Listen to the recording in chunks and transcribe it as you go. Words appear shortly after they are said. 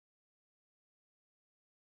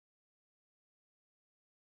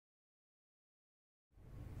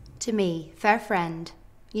To me, fair friend,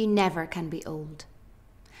 you never can be old.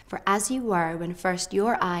 For as you were when first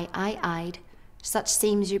your eye I eyed, such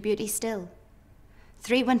seems your beauty still.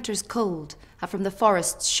 3 winters cold have from the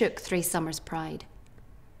forests shook 3 summers' pride.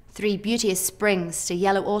 3 beauteous springs to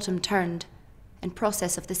yellow autumn turned, in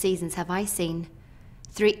process of the seasons have I seen.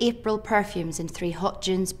 3 April perfumes in 3 hot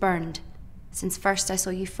Junes burned, since first I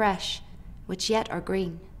saw you fresh, which yet are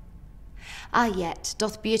green. Ah, yet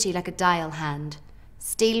doth beauty like a dial hand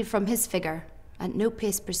steal from his figure, and no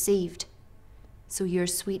pace perceived. So your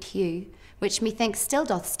sweet hue, which methinks still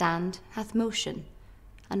doth stand, hath motion,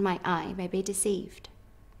 and my eye may be deceived.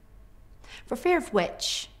 For fear of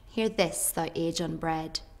which, hear this, thou age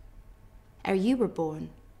unbred. Ere you were born,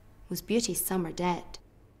 was beauty's summer dead.